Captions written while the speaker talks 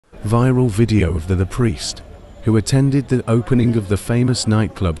viral video of the priest, who attended the opening of the famous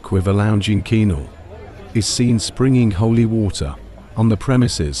nightclub Quiver Lounge in Kenol, is seen springing holy water on the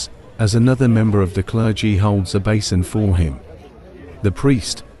premises as another member of the clergy holds a basin for him. The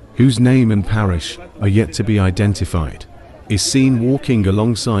priest, whose name and parish are yet to be identified, is seen walking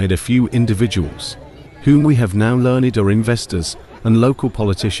alongside a few individuals, whom we have now learned are investors and local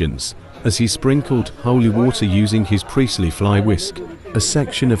politicians, as he sprinkled holy water using his priestly fly whisk. A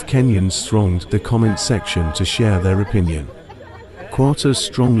section of Kenyans thronged the comment section to share their opinion. Quarters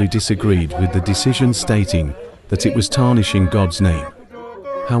strongly disagreed with the decision, stating that it was tarnishing God's name.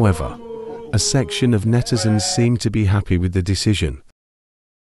 However, a section of netizens seemed to be happy with the decision.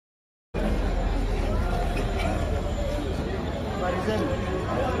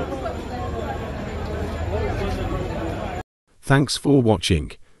 Thanks for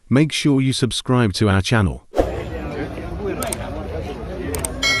watching. Make sure you subscribe to our channel.